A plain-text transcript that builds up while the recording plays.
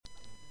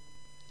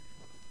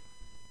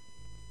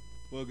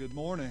Well, good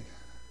morning.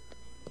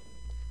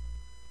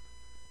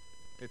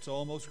 It's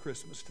almost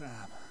Christmas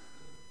time.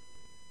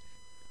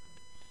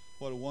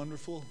 What a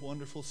wonderful,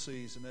 wonderful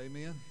season,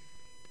 amen?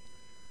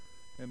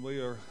 And we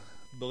are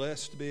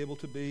blessed to be able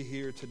to be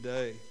here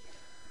today.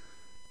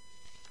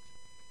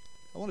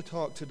 I want to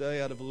talk today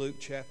out of Luke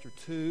chapter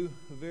 2,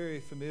 a very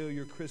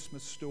familiar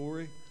Christmas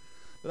story,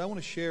 but I want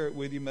to share it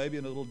with you maybe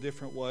in a little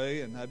different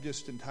way, and I've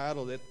just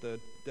entitled it, The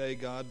Day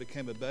God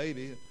Became a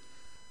Baby.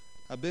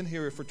 I've been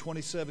here for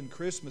 27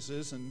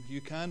 Christmases, and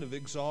you kind of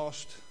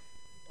exhaust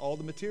all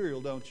the material,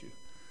 don't you?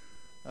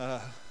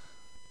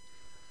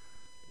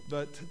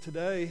 But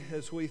today,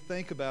 as we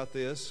think about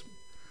this,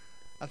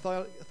 I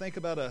think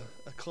about a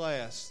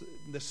class,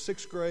 the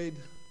 6th grade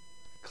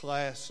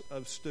class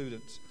of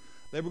students.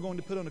 They were going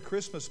to put on a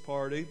Christmas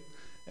party,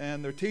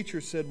 and their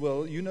teacher said,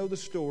 well, you know the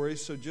story,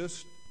 so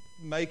just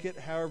make it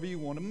however you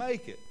want to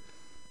make it.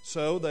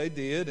 So they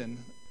did,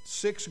 and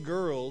 6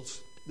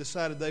 girls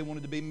decided they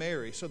wanted to be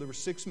Mary. So there were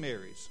 6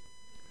 Marys.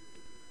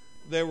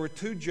 There were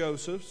 2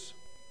 Josephs.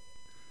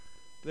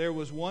 There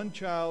was 1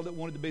 child that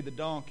wanted to be the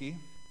donkey.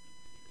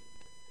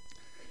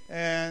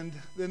 And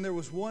then there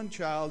was 1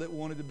 child that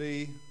wanted to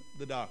be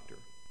the doctor.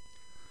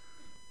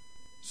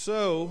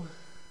 So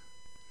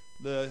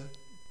the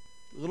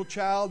little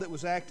child that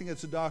was acting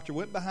as the doctor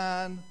went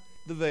behind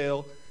the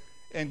veil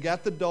and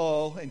got the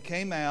doll and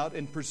came out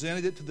and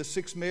presented it to the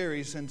 6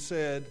 Marys and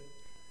said,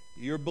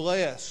 "You're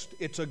blessed.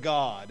 It's a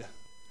god."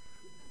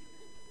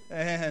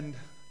 And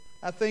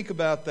I think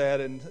about that,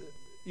 and,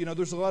 you know,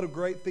 there's a lot of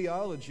great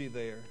theology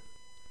there.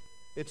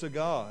 It's a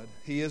God.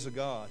 He is a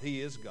God.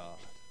 He is God.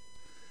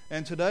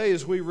 And today,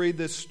 as we read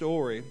this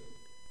story,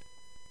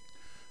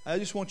 I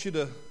just want you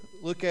to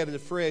look at it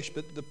afresh.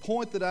 But the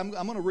point that I'm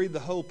going to read the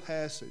whole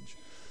passage.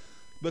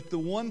 But the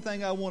one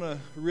thing I want to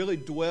really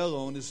dwell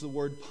on is the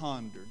word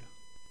pondered.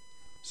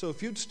 So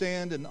if you'd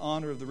stand in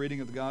honor of the reading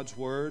of God's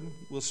Word,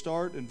 we'll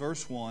start in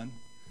verse 1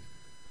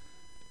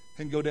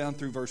 and go down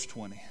through verse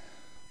 20.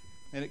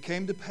 And it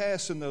came to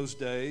pass in those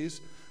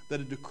days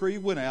that a decree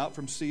went out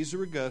from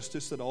Caesar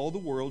Augustus that all the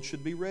world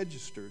should be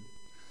registered.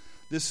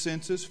 This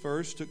census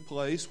first took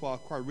place while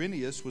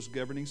Quirinius was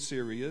governing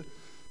Syria,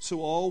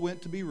 so all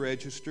went to be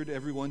registered,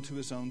 everyone to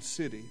his own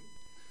city.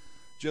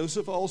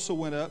 Joseph also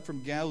went up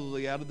from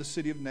Galilee out of the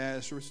city of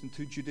Nazareth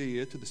into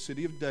Judea to the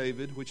city of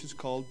David, which is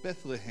called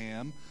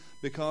Bethlehem,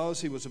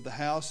 because he was of the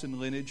house and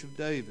lineage of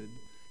David,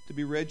 to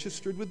be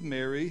registered with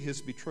Mary,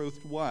 his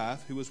betrothed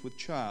wife, who was with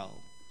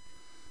child.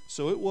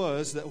 So it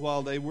was that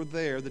while they were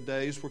there, the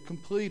days were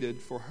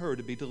completed for her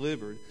to be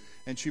delivered.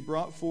 And she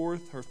brought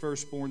forth her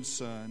firstborn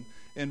son,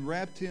 and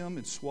wrapped him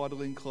in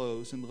swaddling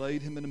clothes, and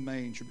laid him in a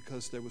manger,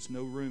 because there was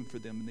no room for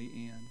them in the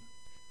inn.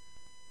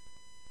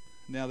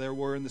 Now there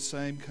were in the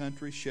same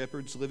country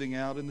shepherds living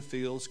out in the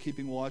fields,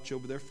 keeping watch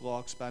over their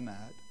flocks by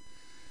night.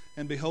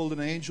 And behold, an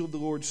angel of the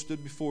Lord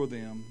stood before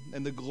them,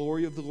 and the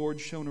glory of the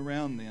Lord shone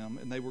around them,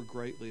 and they were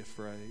greatly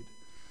afraid.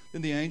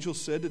 Then the angel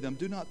said to them,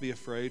 "Do not be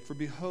afraid, for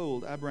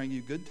behold, I bring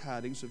you good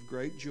tidings of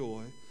great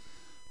joy,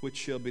 which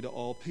shall be to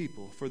all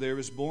people. For there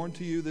is born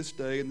to you this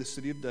day in the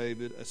city of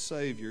David a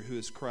Savior, who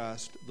is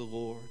Christ the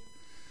Lord.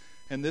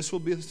 And this will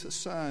be a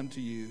sign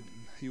to you.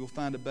 You will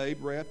find a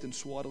babe wrapped in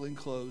swaddling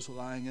clothes,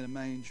 lying in a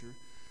manger."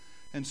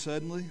 And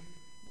suddenly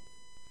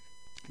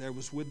there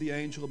was with the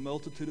angel a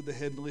multitude of the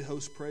heavenly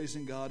host,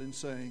 praising God and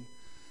saying,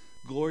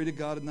 "Glory to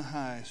God in the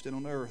highest, and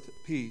on earth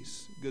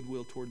peace,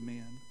 goodwill toward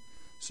men."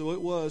 So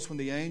it was, when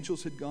the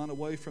angels had gone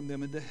away from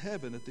them into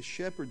heaven, that the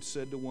shepherds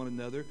said to one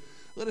another,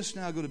 "Let us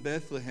now go to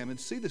Bethlehem and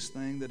see this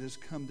thing that has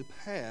come to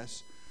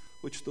pass,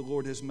 which the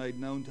Lord has made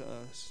known to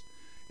us."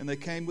 And they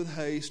came with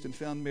haste and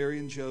found Mary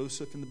and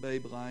Joseph and the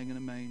babe lying in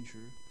a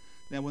manger.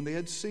 Now when they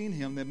had seen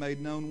him, they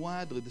made known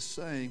widely the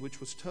saying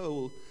which was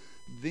told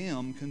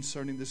them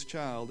concerning this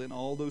child. And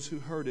all those who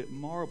heard it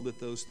marveled at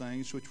those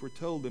things which were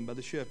told them by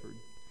the shepherd.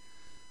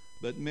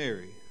 But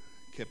Mary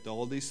kept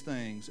all these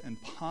things and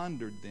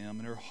pondered them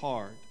in her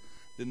heart.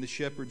 Then the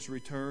shepherds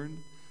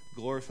returned,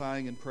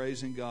 glorifying and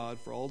praising God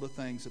for all the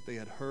things that they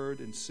had heard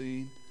and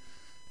seen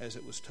as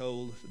it was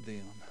told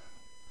them.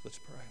 Let's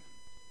pray.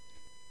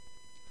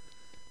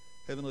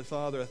 Heavenly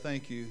Father, I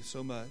thank you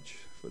so much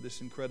for this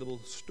incredible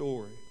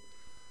story,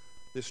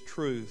 this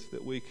truth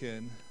that we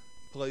can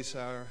place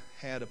our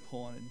hat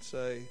upon and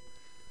say,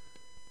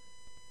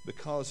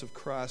 because of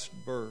Christ's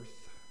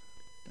birth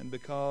and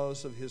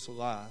because of his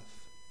life,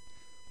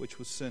 which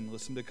was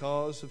sinless, and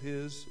because of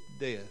his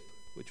death,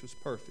 which was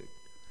perfect,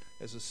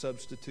 as a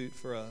substitute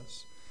for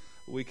us,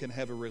 we can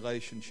have a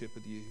relationship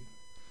with you.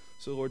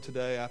 So, Lord,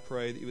 today I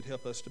pray that you would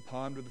help us to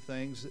ponder the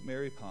things that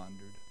Mary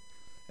pondered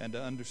and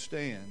to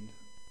understand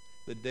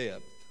the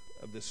depth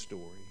of this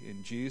story.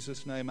 In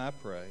Jesus' name I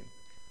pray,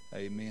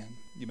 amen.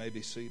 You may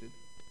be seated.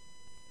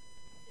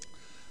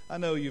 I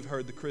know you've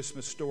heard the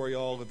Christmas story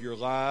all of your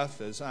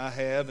life, as I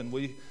have, and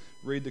we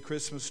read the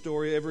Christmas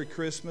story every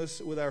Christmas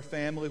with our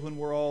family when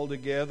we're all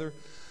together.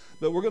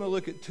 But we're going to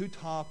look at 2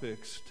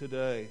 topics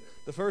today.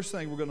 The first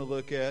thing we're going to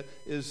look at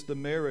is the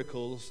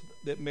miracles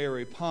that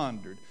Mary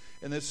pondered.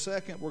 And then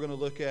second, we're going to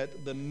look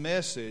at the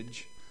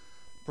message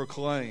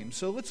proclaimed.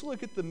 So let's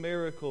look at the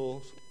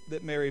miracles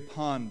that Mary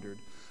pondered.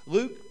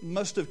 Luke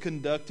must have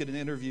conducted an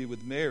interview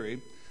with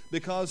Mary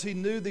because he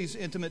knew these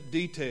intimate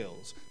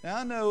details. Now,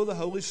 I know the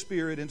Holy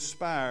Spirit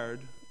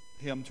inspired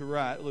him to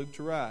write, Luke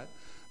to write.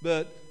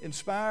 But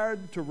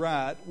inspired to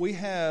write, we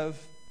have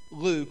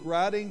Luke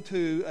writing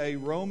to a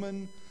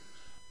Roman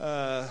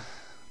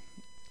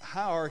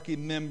hierarchy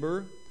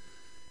member,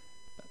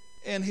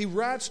 and he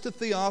writes to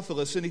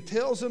Theophilus, and he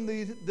tells him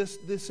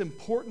this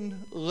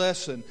important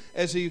lesson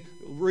as he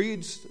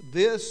reads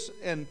this,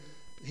 and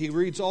he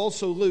reads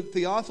also Luke.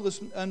 Theophilus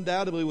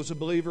undoubtedly was a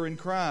believer in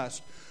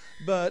Christ.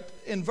 But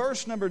in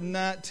verse number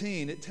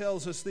 19, it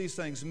tells us these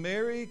things.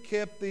 Mary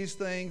kept these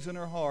things in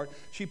her heart.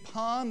 She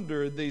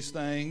pondered these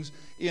things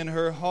in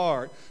her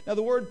heart. Now,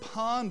 the word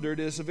pondered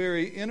is a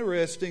very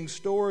interesting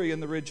story in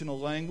the original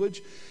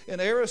language.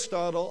 And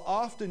Aristotle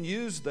often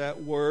used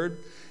that word,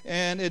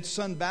 and it's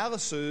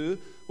sunbalasu,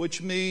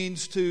 which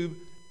means to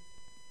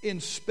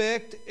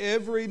inspect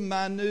every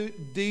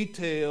minute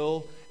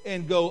detail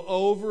and go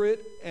over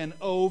it and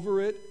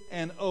over it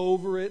and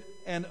over it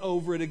and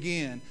over it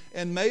again.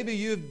 And maybe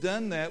you've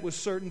done that with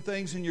certain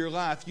things in your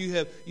life. You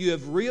have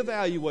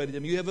reevaluated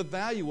them. You have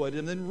evaluated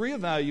them, then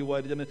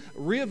reevaluated them, and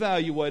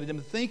reevaluated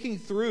them, thinking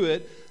through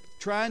it,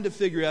 trying to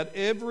figure out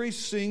every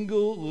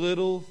single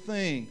little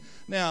thing.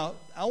 Now,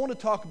 I want to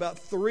talk about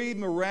 3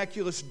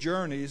 miraculous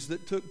journeys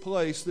that took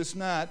place this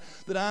night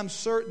that I'm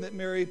certain that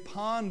Mary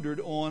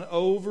pondered on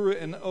over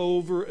and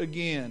over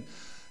again.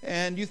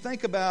 And you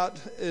think about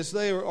as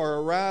they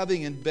are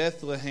arriving in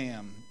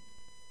Bethlehem,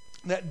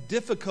 that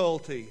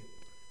difficulty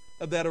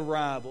of that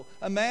arrival.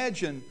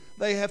 Imagine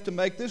they have to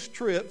make this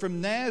trip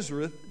from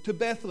Nazareth to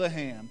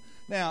Bethlehem.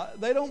 Now,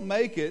 they don't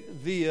make it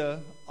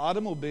via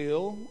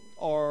automobile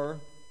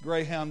or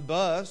Greyhound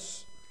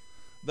bus.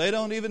 They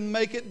don't even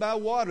make it by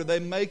water. They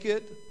make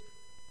it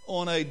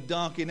on a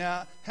donkey.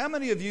 Now, how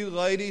many of you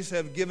ladies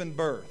have given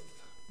birth?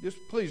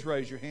 Just please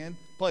raise your hand.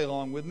 Play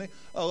along with me.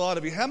 A lot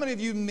of you. How many of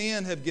you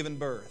men have given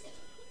birth?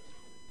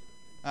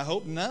 I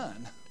hope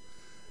none.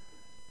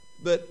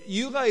 But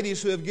you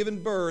ladies who have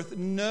given birth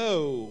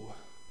know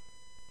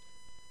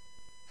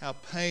how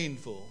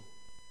painful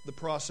the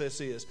process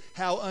is,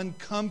 how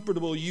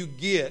uncomfortable you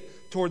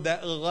get toward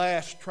that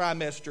last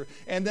trimester.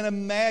 And then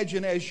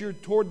imagine as you're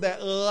toward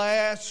that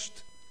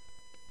last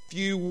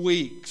few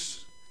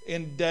weeks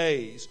and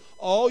days,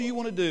 all you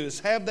want to do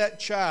is have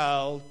that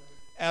child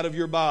out of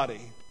your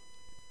body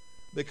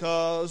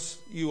because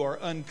you are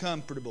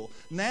uncomfortable.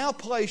 Now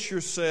place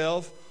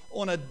yourself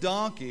on a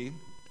donkey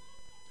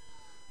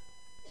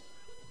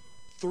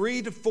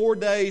 3 to 4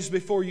 days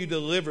before you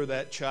deliver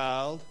that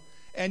child,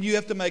 and you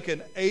have to make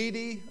an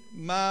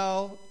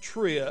 80-mile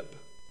trip,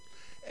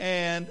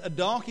 and a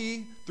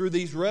donkey through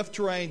these rough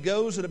terrain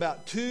goes at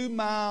about 2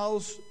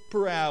 miles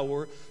per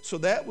hour, so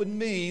that would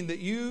mean that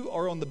you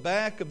are on the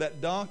back of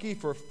that donkey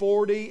for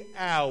 40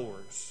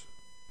 hours.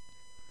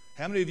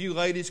 How many of you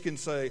ladies can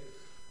say,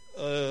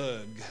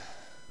 ugh?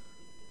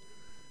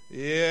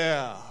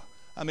 Yeah.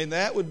 I mean,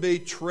 that would be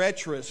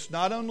treacherous,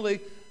 not only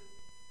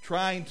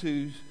trying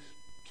to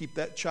keep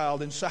that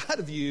child inside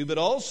of you, but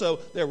also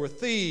there were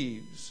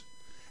thieves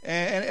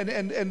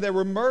and there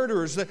were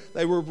murderers.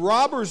 They were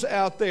robbers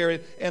out there,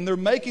 and they're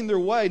making their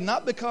way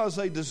not because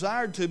they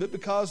desired to, but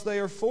because they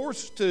are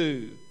forced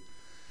to.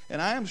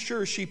 And I am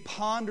sure she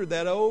pondered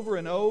that over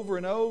and over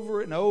and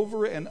over and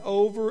over and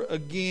over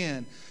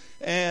again.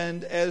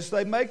 And as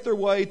they make their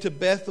way to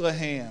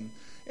Bethlehem,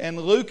 and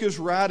Luke is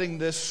writing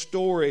this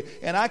story,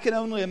 and I can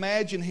only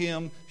imagine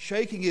him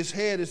shaking his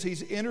head as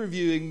he's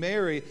interviewing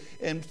Mary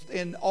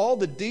and all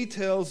the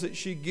details that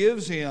she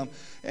gives him,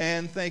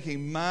 and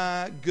thinking,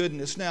 my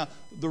goodness. Now,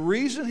 the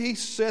reason he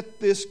set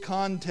this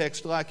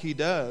context like he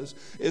does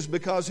is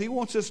because he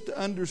wants us to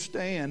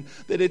understand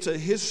that it's a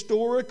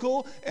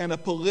historical and a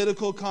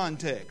political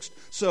context.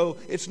 So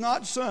it's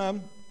not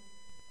some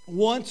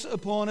once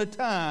upon a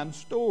time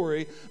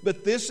story,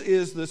 but this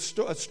is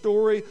a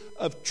story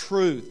of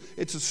truth.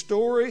 It's a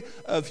story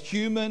of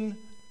human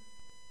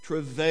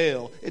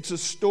travail. It's a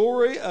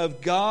story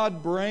of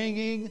God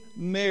bringing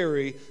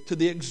Mary to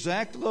the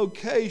exact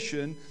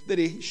location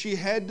that she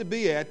had to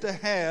be at to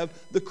have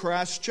the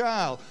Christ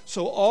child.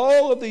 So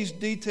all of these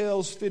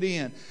details fit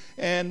in.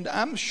 And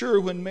I'm sure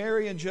when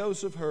Mary and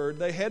Joseph heard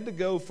they had to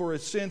go for a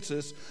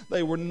census,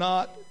 they were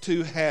not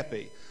too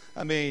happy.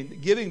 I mean,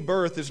 giving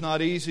birth is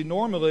not easy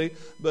normally,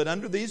 but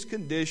under these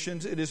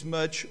conditions, it is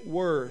much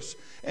worse.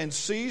 And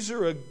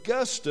Caesar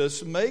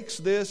Augustus makes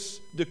this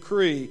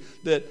decree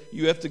that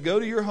you have to go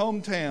to your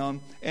hometown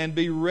and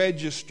be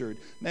registered.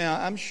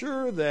 Now, I'm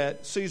sure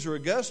that Caesar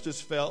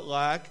Augustus felt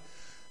like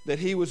that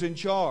he was in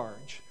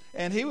charge.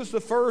 And he was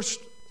the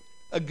first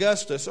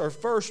Augustus, or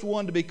first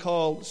one to be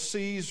called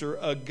Caesar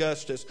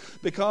Augustus,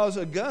 because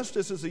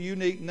Augustus is a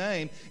unique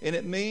name, and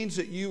it means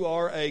that you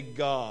are a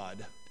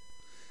god.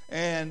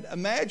 And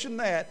imagine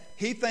that.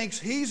 He thinks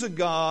he's a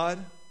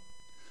god,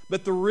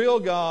 but the real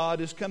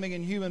God is coming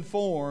in human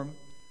form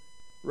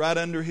right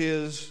under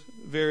his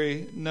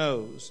very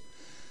nose.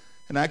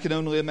 And I can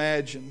only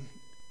imagine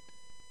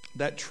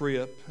that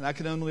trip. And I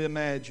can only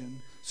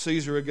imagine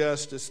Caesar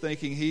Augustus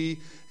thinking he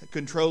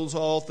controls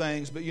all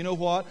things. But you know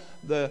what?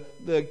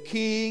 The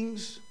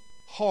king's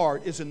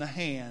heart is in the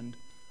hand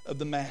of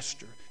the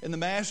master. And the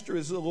master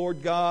is the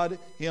Lord God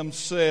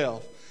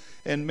himself.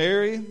 And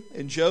Mary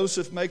and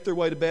Joseph make their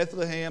way to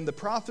Bethlehem. The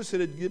prophecy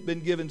that had been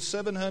given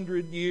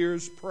 700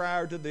 years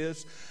prior to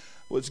this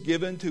was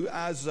given to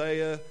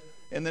Isaiah.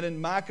 And then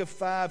in Micah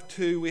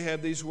 5:2 we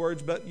have these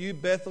words, "But you,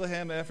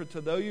 Bethlehem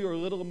Ephratah, though you are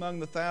little among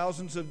the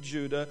thousands of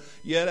Judah,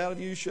 yet out of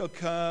you shall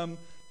come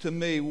to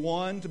me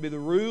one to be the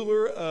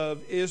ruler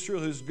of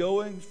Israel, who's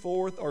going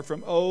forth," or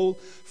from old,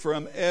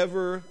 "from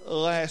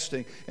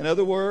everlasting." In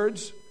other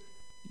words,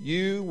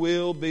 you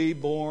will be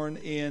born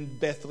in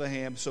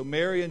Bethlehem. So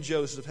Mary and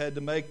Joseph had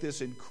to make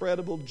this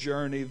incredible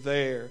journey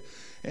there,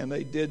 and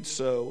they did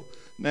so.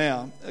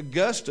 Now,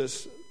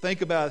 Augustus,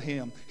 think about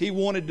him. He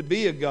wanted to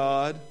be a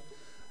god,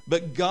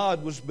 but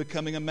God was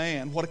becoming a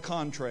man. What a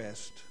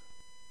contrast.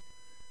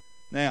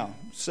 Now,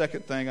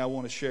 second thing I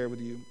want to share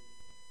with you.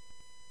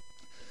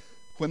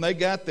 When they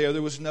got there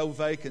was no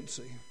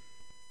vacancy.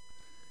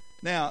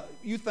 Now,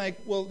 you think,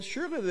 well,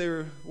 surely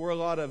there were a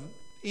lot of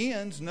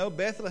inns. No,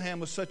 Bethlehem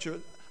was such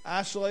an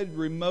isolated,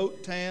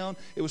 remote town.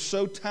 It was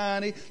so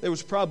tiny, there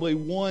was probably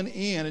one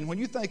inn. And when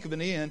you think of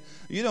an inn,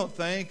 you don't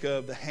think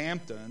of the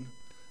Hampton.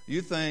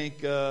 You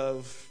think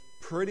of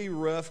pretty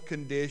rough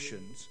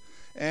conditions.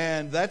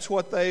 And that's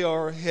what they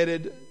are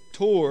headed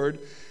toward.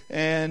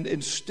 And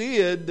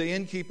instead, the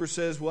innkeeper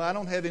says, well, I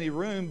don't have any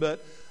room,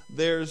 but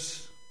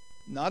there's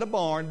not a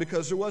barn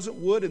because there wasn't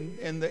wood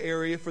in the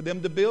area for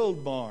them to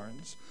build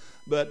barns.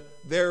 But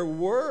there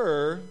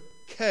were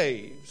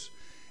caves.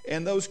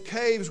 And those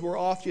caves were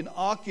often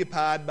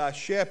occupied by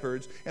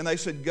shepherds. And they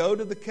said, go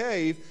to the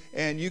cave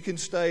and you can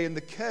stay in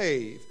the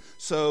cave.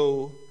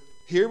 So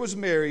here was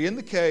Mary in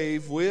the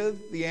cave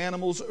with the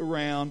animals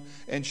around,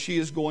 and she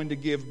is going to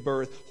give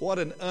birth. What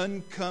an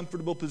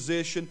uncomfortable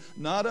position,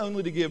 not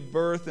only to give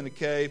birth in a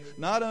cave,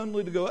 not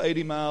only to go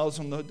 80 miles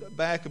on the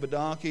back of a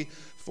donkey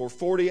for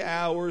 40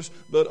 hours,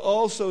 but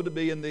also to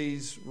be in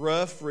these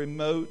rough,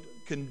 remote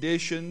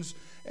conditions,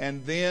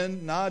 and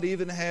then not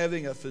even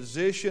having a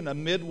physician, a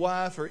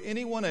midwife, or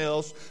anyone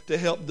else to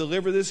help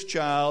deliver this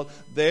child.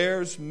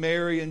 There's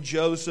Mary and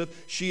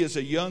Joseph. She is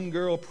a young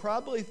girl,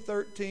 probably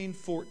 13,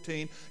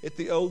 14, at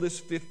the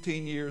oldest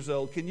 15 years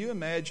old. Can you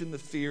imagine the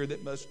fear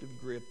that must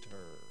have gripped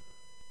her?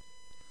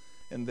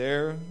 And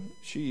there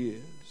she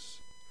is.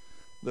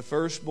 The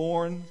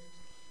firstborn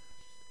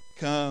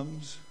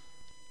comes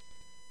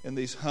in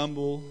these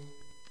humble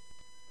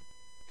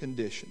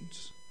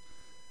conditions.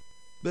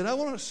 But I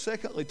want to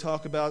secondly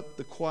talk about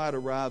the quiet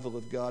arrival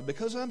of God,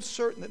 because I'm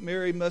certain that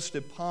Mary must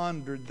have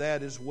pondered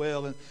that as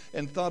well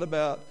and thought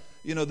about,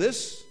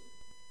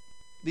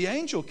 the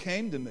angel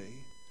came to me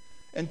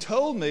and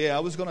told me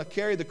I was going to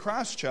carry the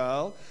Christ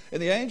child,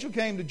 and the angel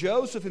came to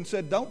Joseph and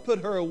said, don't put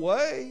her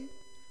away.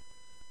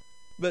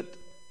 But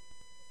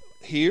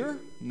here,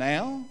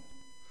 now,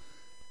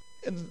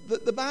 and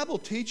the Bible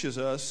teaches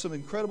us some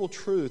incredible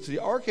truths. The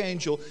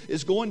archangel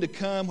is going to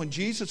come. When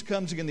Jesus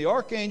comes again, the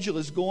archangel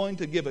is going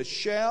to give a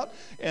shout,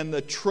 and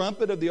the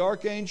trumpet of the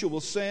archangel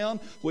will sound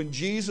when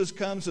Jesus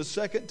comes a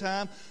second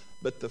time.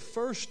 But the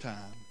first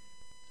time,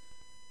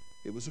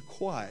 it was a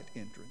quiet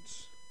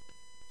entrance.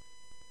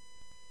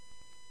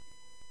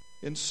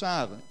 In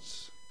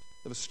silence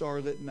of a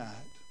starlit night,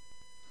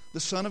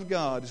 the Son of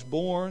God is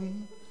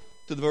born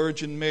to the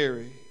Virgin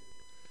Mary.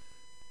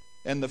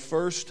 And the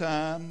first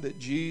time that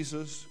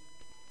Jesus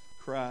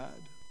cried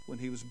when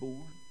he was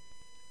born,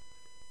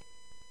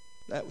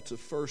 that was the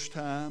first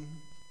time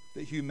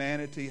that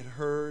humanity had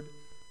heard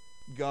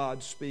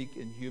God speak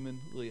in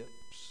human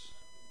lips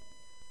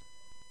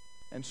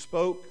and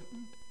spoke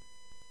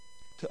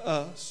to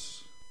us.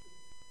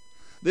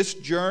 This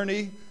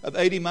journey of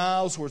 80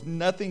 miles was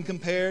nothing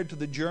compared to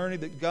the journey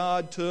that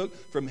God took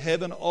from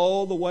heaven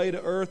all the way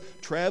to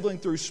earth, traveling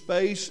through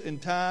space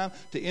and time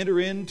to enter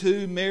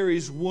into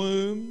Mary's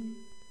womb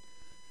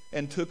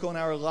and took on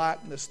our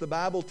likeness. The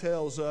Bible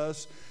tells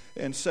us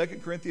in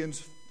 2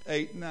 Corinthians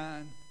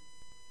 8:9,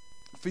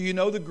 for you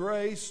know the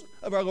grace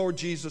of our Lord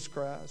Jesus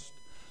Christ,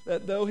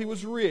 that though he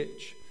was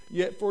rich,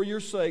 yet for your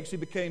sakes he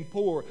became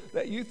poor,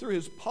 that you through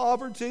his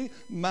poverty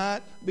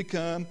might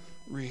become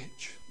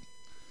rich.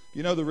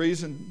 You know, the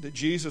reason that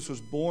Jesus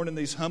was born in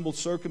these humble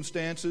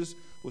circumstances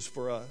was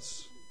for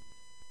us.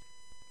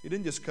 He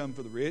didn't just come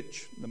for the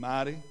rich, the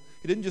mighty.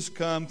 He didn't just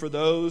come for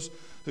those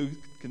who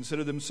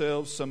consider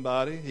themselves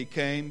somebody. He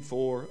came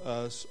for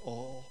us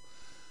all.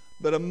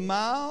 But a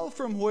mile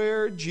from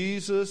where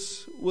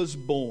Jesus was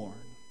born,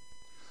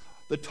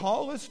 the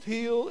tallest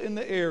hill in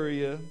the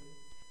area,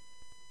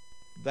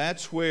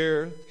 that's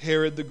where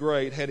Herod the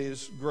Great had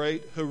his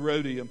great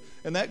Herodium.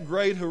 And that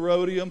great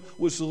Herodium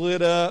was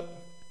lit up.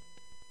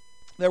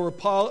 There were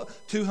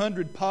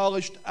 200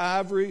 polished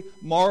ivory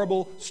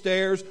marble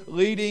stairs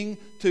leading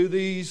to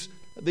these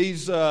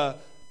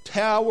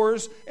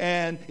towers,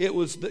 and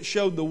it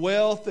showed the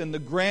wealth and the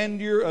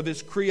grandeur of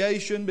his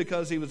creation,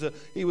 because he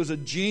was a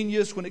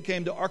genius when it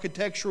came to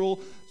architectural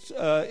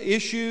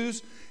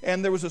issues.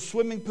 And there was a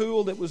swimming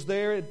pool that was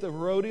there at the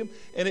Herodium,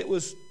 and it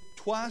was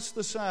twice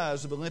the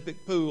size of an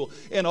Olympic pool.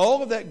 And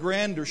all of that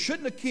grandeur,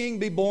 shouldn't a king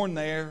be born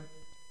there?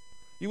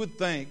 You would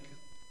think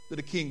that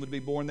a king would be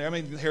born there. I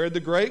mean, Herod the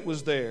Great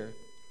was there.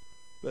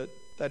 But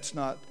that's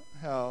not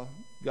how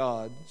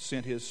God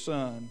sent His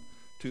Son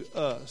to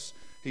us.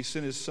 He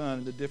sent His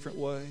Son in a different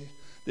way.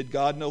 Did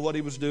God know what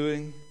He was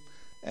doing?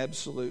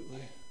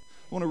 Absolutely.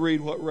 I want to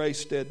read what Ray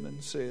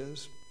Stedman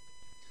says.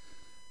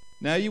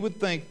 Now you would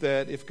think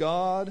that if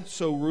God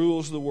so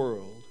rules the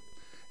world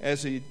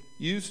as to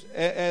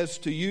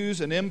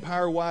use an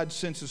empire-wide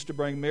census to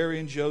bring Mary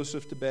and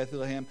Joseph to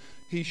Bethlehem,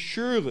 He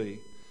surely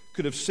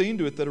could have seen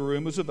to it that a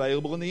room was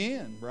available in the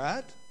inn,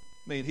 right?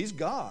 I mean, He's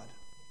God.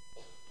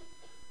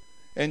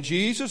 And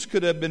Jesus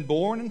could have been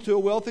born into a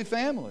wealthy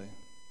family.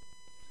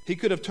 He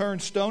could have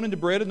turned stone into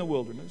bread in the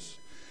wilderness.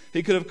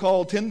 He could have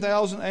called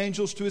 10,000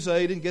 angels to His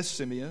aid in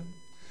Gethsemane.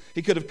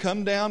 He could have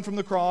come down from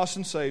the cross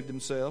and saved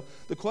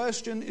Himself. The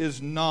question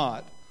is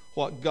not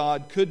what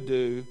God could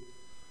do,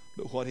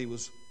 but what He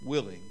was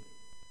willing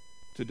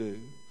to do.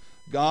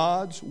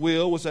 God's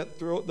will was that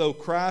though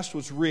Christ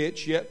was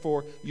rich, yet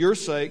for your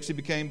sakes He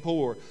became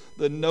poor.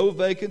 The no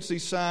vacancy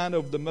sign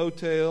over the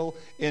motel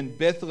in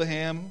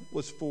Bethlehem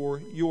was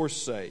for your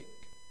sake.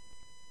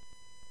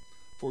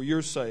 For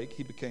your sake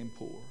He became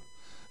poor.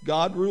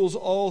 God rules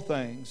all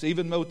things,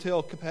 even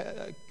motel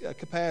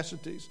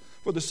capacities,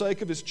 for the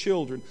sake of His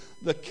children.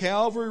 The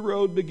Calvary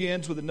Road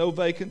begins with a no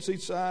vacancy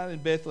sign in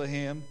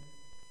Bethlehem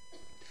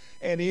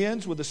and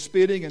ends with the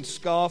spitting and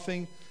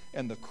scoffing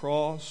and the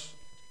cross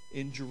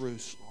in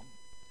Jerusalem.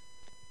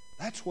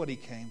 That's what He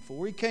came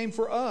for. He came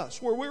for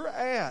us, where we're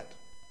at.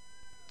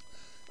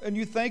 And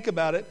you think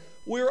about it,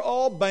 we're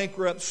all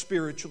bankrupt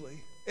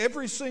spiritually.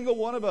 Every single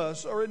one of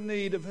us are in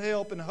need of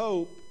help and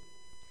hope.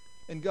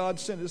 And God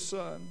sent His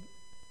Son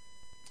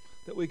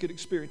that we could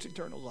experience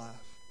eternal life.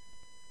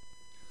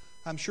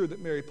 I'm sure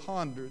that Mary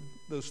pondered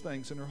those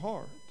things in her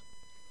heart.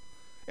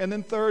 And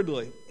then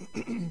thirdly,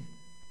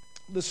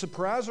 the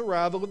surprise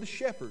arrival of the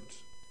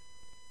shepherds.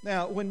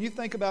 Now, when you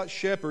think about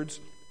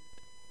shepherds,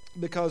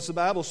 because the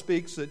Bible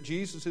speaks that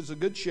Jesus is a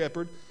good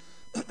shepherd,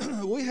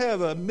 we have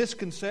a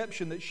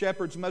misconception that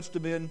shepherds must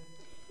have been,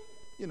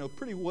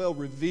 pretty well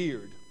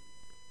revered.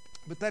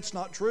 But that's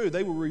not true.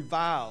 They were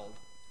reviled.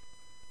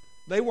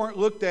 They weren't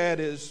looked at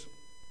as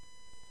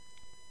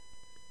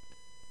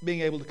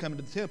being able to come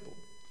to the temple,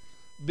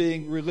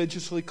 being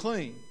religiously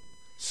clean,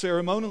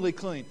 ceremonially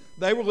clean.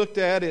 They were looked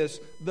at as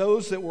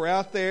those that were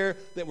out there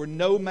that were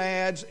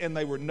nomads, and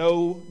they were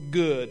no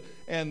good,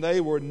 and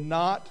they were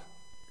not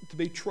to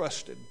be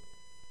trusted.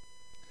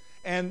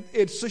 And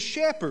it's the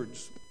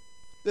shepherds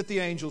that the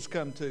angels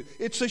come to.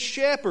 It's the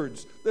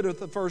shepherds that are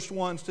the first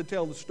ones to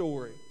tell the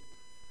story.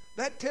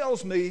 That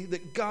tells me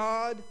that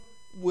God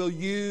will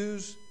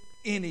use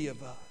any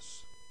of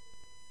us.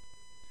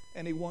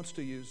 And He wants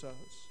to use us.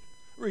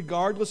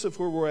 Regardless of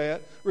where we're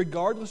at,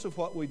 regardless of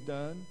what we've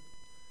done,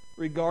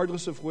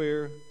 regardless of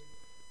where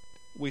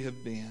we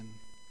have been.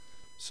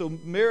 So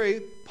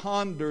Mary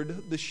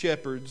pondered the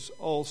shepherds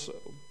also.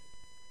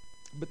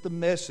 But the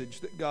message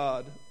that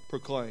God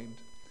proclaimed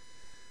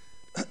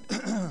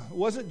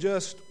wasn't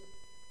just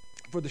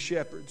for the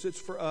shepherds, it's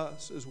for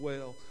us as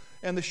well.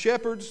 And the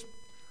shepherds,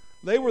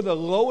 they were the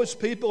lowest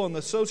people on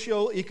the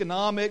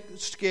socio-economic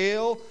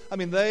scale. I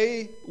mean,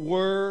 they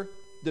were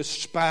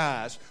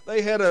despised.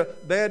 They had a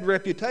bad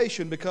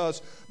reputation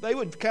because they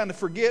would kind of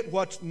forget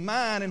what's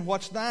mine and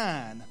what's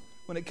thine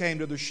when it came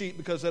to their sheep,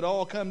 because they'd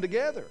all come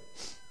together.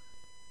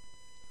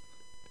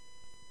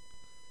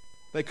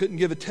 They couldn't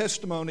give a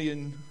testimony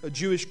in a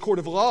Jewish court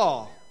of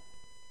law.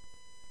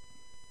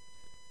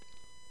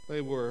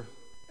 They were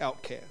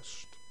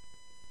outcast.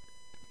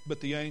 But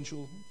the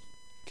angel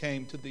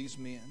came to these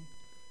men,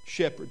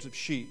 shepherds of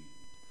sheep,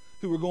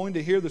 who were going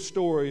to hear the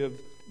story of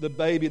the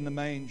baby in the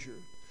manger.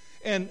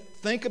 And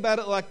think about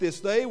it like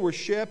this. They were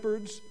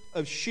shepherds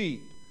of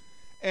sheep.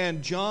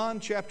 And John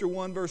chapter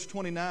 1 verse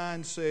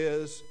 29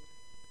 says,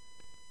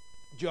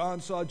 John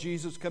saw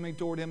Jesus coming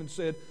toward him and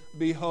said,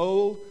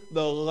 "Behold,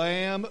 the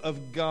Lamb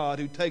of God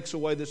who takes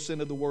away the sin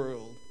of the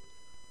world."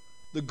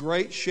 The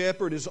great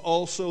shepherd is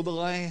also the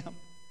Lamb.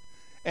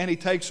 And He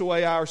takes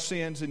away our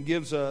sins and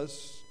gives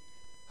us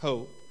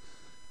hope.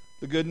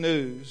 The good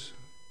news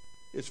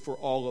is for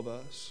all of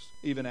us,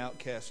 even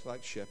outcasts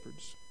like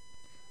shepherds.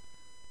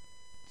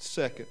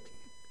 Second,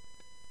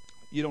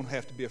 you don't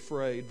have to be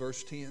afraid.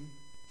 Verse 10.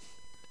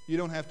 You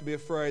don't have to be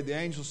afraid. The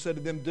angel said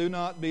to them, "Do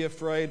not be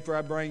afraid, for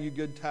I bring you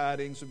good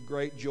tidings of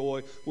great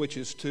joy, which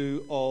is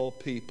to all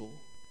people."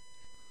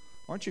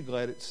 Aren't you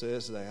glad it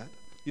says that?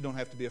 You don't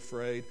have to be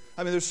afraid.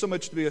 I mean, there's so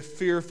much to be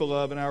fearful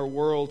of in our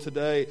world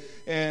today.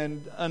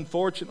 And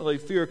unfortunately,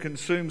 fear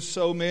consumes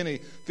so many.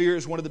 Fear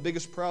is one of the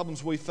biggest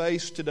problems we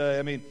face today.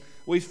 I mean,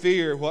 we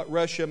fear what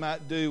Russia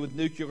might do with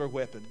nuclear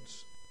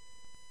weapons.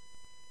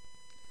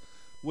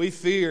 We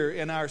fear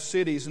in our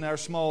cities, in our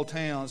small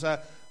towns. I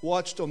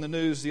watched on the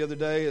news the other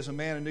day as a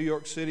man in New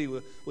York City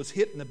was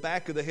hit in the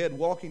back of the head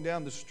walking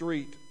down the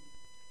street.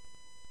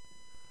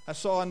 I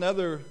saw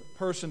another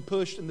person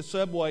pushed in the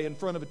subway in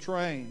front of a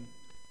train.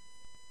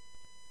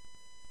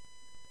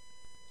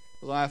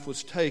 Life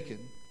was taken.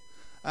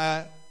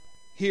 I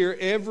hear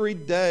every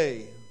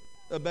day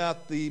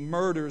about the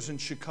murders in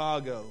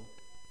Chicago,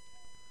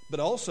 but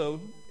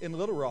also in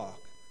Little Rock,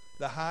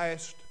 the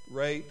highest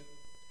rate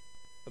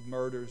of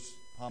murders,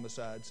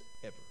 homicides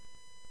ever.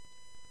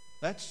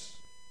 That's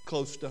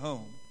close to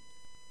home.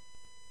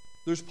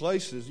 There's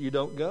places you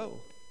don't go.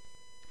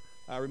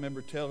 I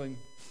remember telling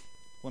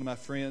one of my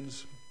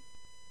friends,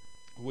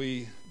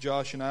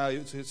 Josh and I, it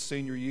was his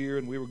senior year,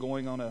 and we were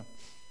going on a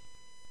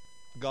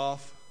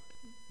golf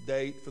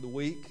date for the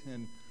week,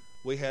 and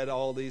we had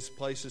all these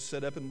places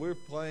set up, and we were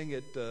playing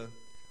at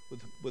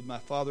with my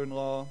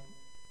father-in-law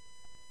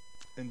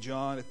and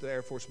John at the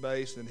Air Force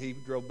Base, and he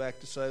drove back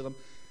to Salem.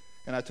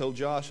 And I told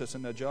Josh, I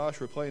said, "Now,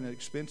 Josh, we're playing an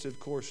expensive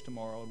course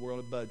tomorrow, and we're on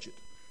a budget,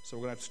 so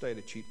we're going to have to stay at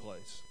a cheap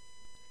place."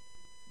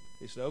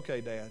 He said,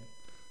 "Okay, Dad."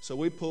 So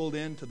we pulled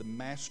into the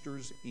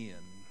Masters Inn.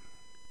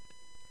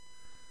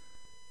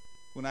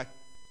 When I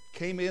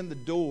came in the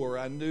door,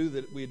 I knew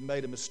that we had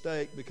made a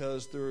mistake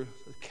because there was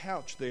a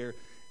couch there,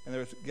 and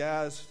there was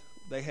guys,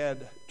 they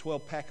had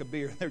 12-pack of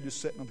beer, and they were just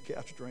sitting on the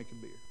couch drinking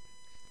beer.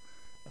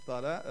 I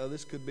thought,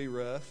 this could be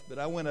rough. But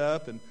I went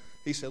up, and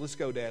he said, "Let's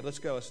go, Dad, let's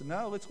go." I said,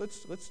 "No,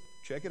 let's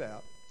check it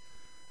out."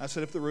 I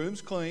said, "If the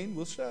room's clean,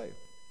 we'll stay."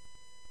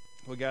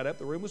 We got up,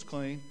 the room was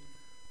clean,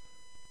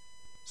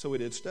 so we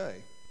did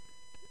stay.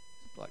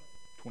 Like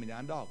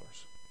 $29.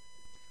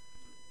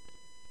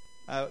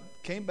 I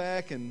came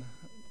back, and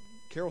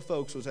Carol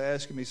Folks was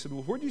asking me, he said,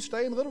 "Well, where'd you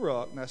stay in Little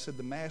Rock?" And I said,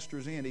 "The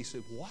Masters Inn." He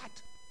said, "What?"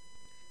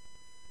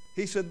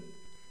 He said,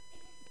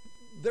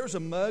 "There's a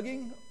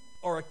mugging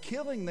or a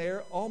killing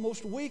there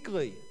almost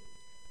weekly.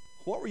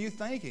 What were you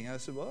thinking?" I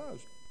said, "Well, I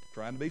was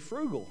trying to be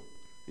frugal."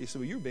 He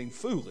said, "Well, you're being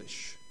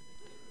foolish."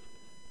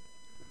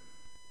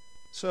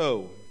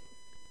 So,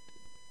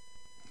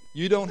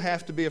 you don't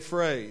have to be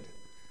afraid.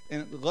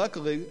 And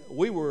luckily,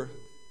 we were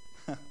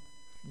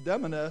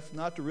dumb enough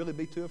not to really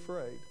be too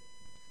afraid.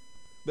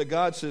 But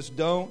God says,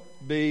 don't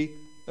be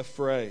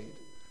afraid.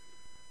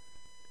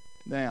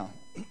 Now,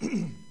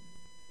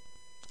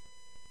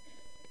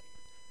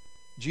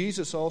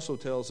 Jesus also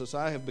tells us,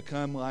 "I have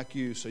become like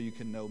you so you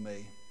can know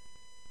me."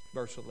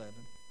 Verse 11.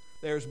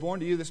 "There is born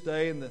to you this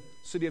day in the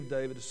city of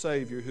David a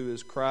Savior who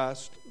is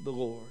Christ the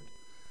Lord."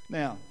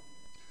 Now,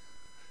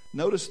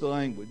 notice the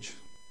language.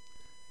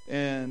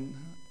 In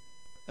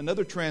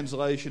another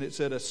translation, it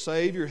said, "A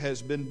Savior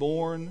has been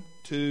born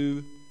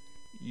to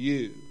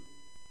you."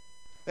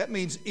 That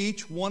means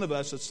each one of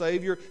us, a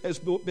Savior has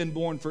been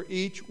born for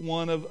each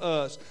one of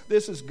us.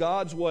 This is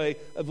God's way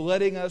of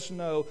letting us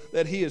know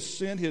that He has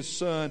sent His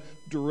Son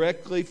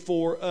directly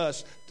for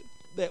us,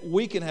 that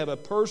we can have a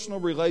personal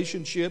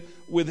relationship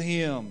with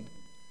Him.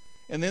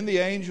 And then the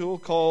angel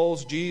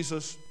calls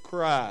Jesus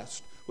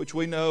Christ, which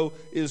we know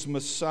is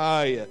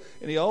Messiah.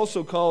 And he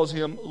also calls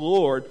Him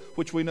Lord,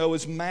 which we know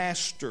is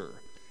Master.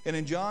 And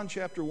in John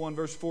chapter 1,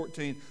 verse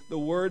 14, the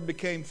Word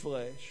became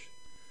flesh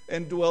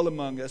and dwelt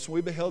among us.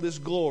 We beheld His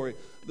glory,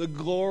 the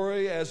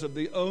glory as of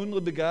the only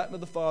begotten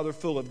of the Father,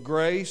 full of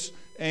grace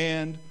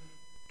and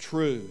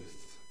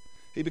truth.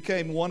 He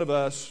became one of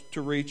us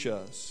to reach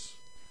us.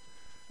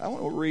 I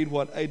want to read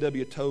what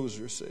A.W.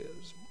 Tozer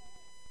says.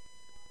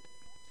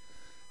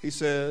 He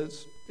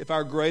says, "If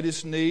our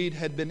greatest need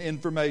had been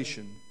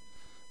information,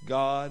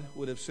 God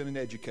would have sent an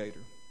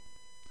educator.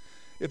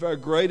 If our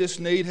greatest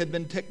need had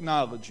been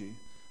technology,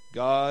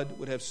 God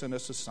would have sent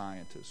us a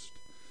scientist.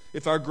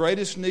 If our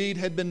greatest need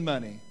had been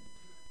money,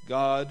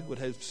 God would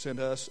have sent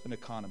us an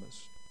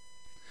economist.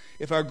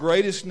 If our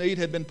greatest need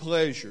had been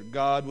pleasure,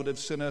 God would have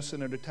sent us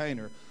an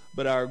entertainer.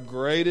 But our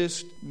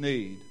greatest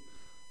need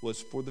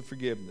was for the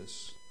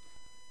forgiveness.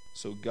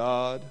 So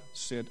God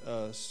sent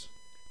us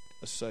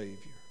a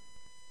Savior."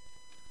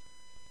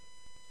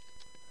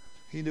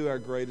 He knew our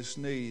greatest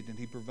need, and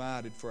He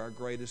provided for our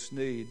greatest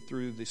need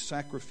through the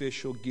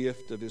sacrificial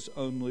gift of His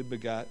only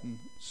begotten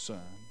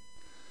Son.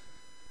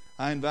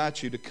 "I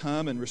invite you to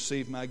come and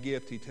receive my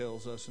gift," He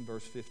tells us in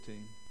verse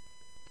 15.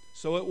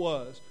 "So it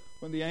was,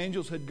 when the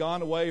angels had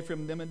gone away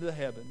from them into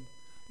heaven,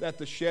 that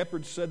the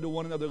shepherds said to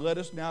one another, 'Let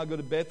us now go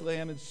to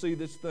Bethlehem and see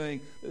this thing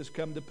that has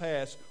come to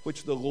pass,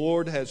 which the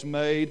Lord has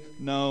made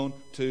known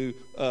to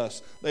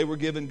us.'" They were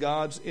given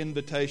God's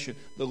invitation.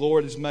 The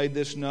Lord has made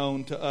this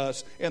known to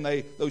us. And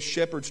those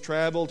shepherds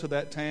traveled to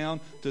that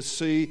town to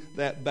see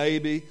that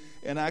baby.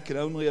 And I can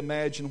only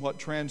imagine what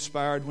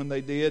transpired when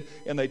they did.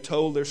 And they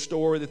told their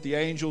story that the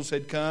angels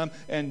had come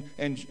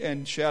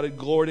and shouted,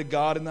 "Glory to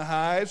God in the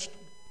highest."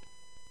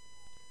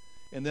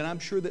 And then I'm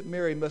sure that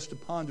Mary must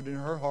have pondered in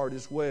her heart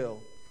as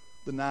well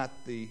the night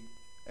the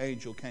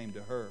angel came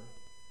to her.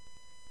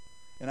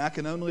 And I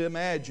can only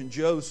imagine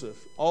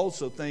Joseph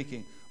also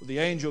thinking, "Well, the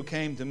angel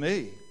came to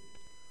me.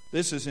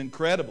 This is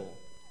incredible.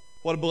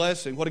 What a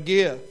blessing. What a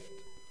gift."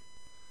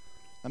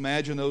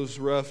 Imagine those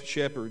rough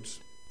shepherds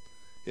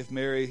if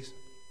Mary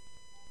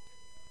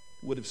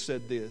would have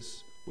said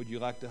this, "Would you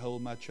like to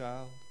hold my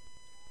child,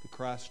 the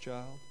Christ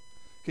child?"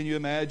 Can you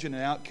imagine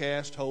an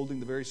outcast holding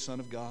the very Son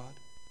of God?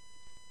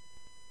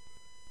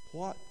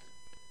 What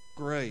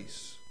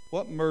grace,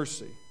 what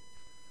mercy.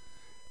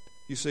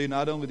 You see,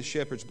 not only the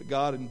shepherds, but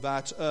God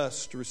invites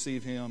us to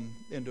receive Him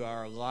into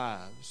our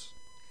lives.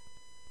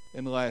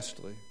 And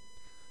lastly,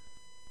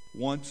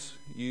 once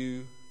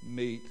you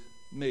meet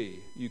me,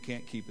 you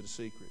can't keep it a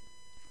secret.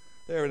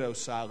 There are no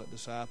silent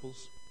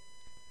disciples.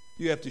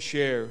 You have to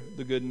share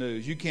the good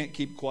news. You can't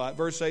keep quiet.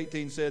 Verse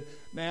 18 said,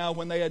 "Now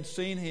when they had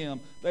seen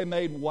Him, they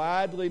made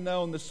widely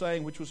known the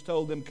saying which was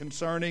told them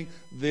concerning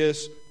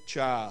this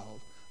child."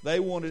 They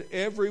wanted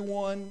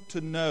everyone to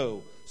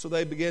know. So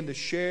they began to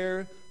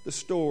share the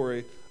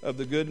story of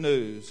the good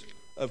news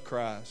of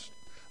Christ.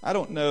 I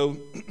don't know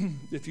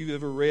if you've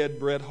ever read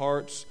Bret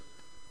Hart's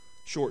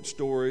short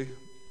story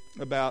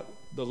about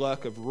the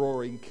luck of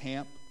Roaring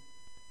Camp.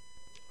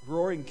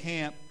 Roaring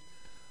Camp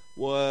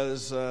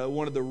was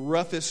one of the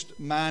roughest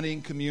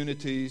mining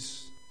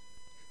communities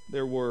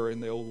there were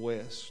in the Old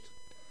West.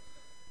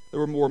 There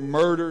were more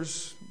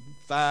murders,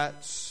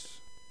 fights,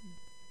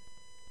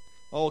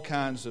 all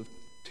kinds of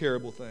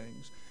terrible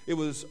things. It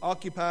was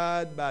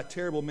occupied by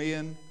terrible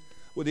men,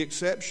 with the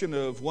exception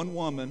of one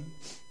woman,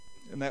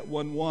 and that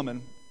one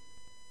woman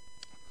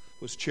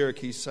was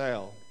Cherokee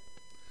Sal.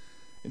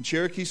 And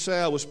Cherokee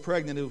Sal was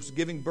pregnant and was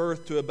giving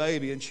birth to a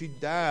baby, and she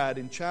died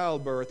in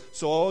childbirth.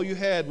 So all you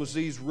had was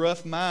these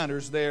rough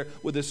miners there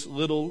with this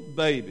little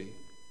baby.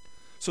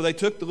 So they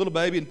took the little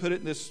baby and put it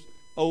in this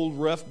old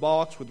rough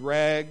box with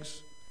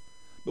rags.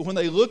 But when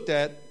they looked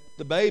at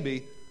the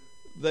baby,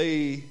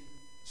 they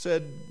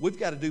said, "We've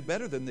got to do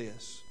better than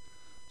this."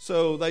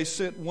 So they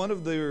sent one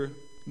of their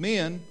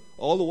men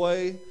all the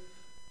way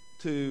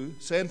to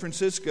San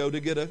Francisco to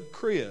get a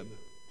crib.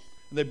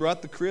 And they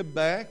brought the crib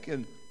back,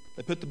 and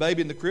they put the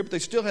baby in the crib, but they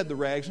still had the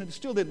rags, and it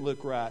still didn't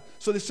look right.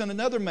 So they sent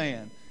another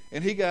man,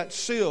 and he got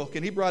silk,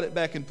 and he brought it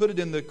back and put it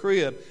in the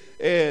crib.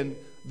 And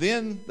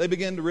then they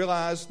began to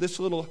realize this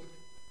little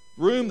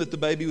room that the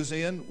baby was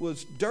in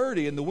was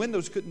dirty, and the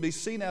windows couldn't be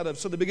seen out of.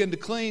 So they began to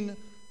clean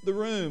the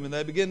room, and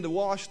they began to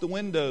wash the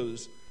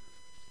windows.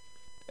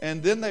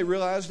 And then they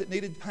realized it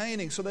needed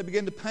painting, so they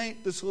began to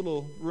paint this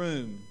little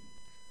room.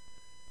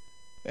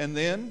 And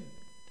then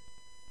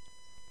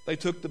they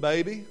took the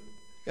baby,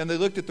 and they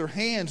looked at their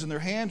hands, and their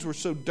hands were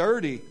so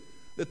dirty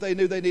that they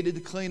knew they needed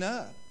to clean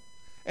up.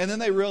 And then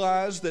they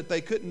realized that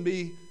they couldn't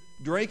be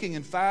drinking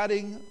and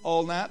fighting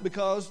all night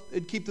because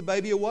it'd keep the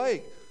baby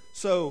awake.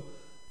 So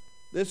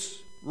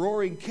this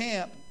roaring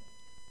camp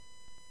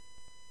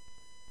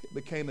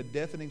became a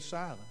deafening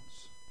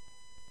silence.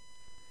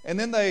 And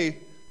then they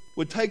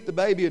would take the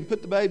baby and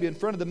put the baby in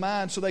front of the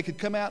mine so they could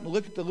come out and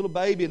look at the little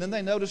baby. And then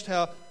they noticed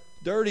how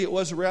dirty it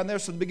was around there,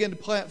 so they began to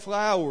plant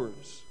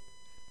flowers.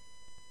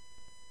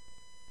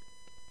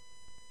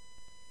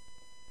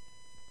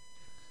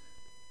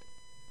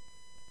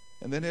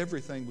 And then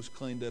everything was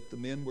cleaned up. The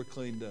men were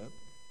cleaned up.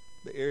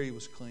 The area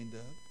was cleaned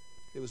up.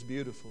 It was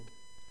beautiful.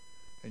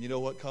 And you know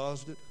what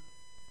caused it?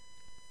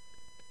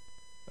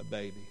 A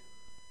baby.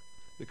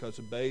 Because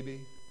a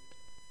baby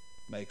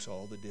makes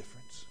all the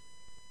difference.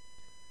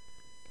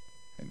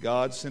 And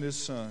God sent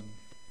His Son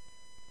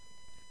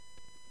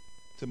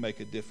to make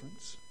a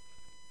difference.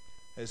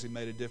 Has He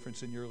made a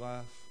difference in your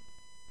life?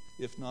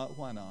 If not,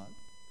 why not?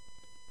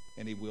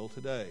 And He will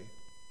today,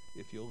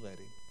 if you'll let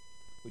Him.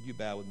 Would you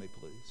bow with me,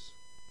 please?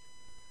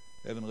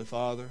 Heavenly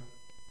Father,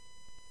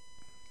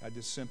 I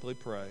just simply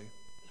pray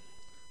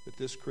that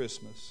this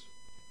Christmas,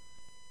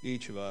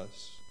 each of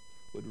us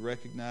would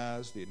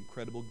recognize the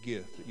incredible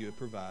gift that You have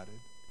provided,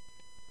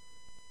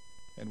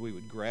 and we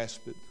would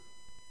grasp it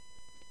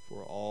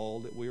for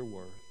all that we are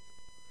worth,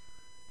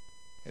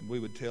 and we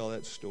would tell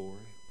that story,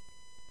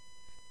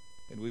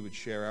 and we would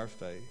share our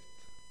faith,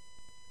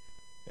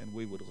 and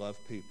we would love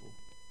people.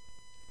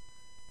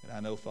 And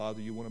I know,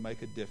 Father, You want to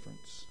make a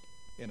difference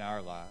in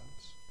our lives,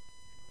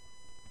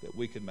 that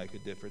we can make a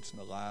difference in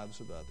the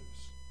lives of others.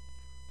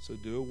 So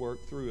do a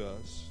work through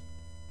us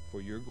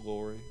for Your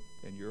glory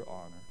and Your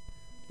honor.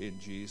 In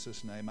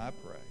Jesus' name I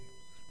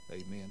pray.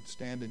 Amen.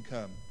 Stand and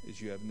come as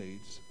you have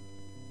needs.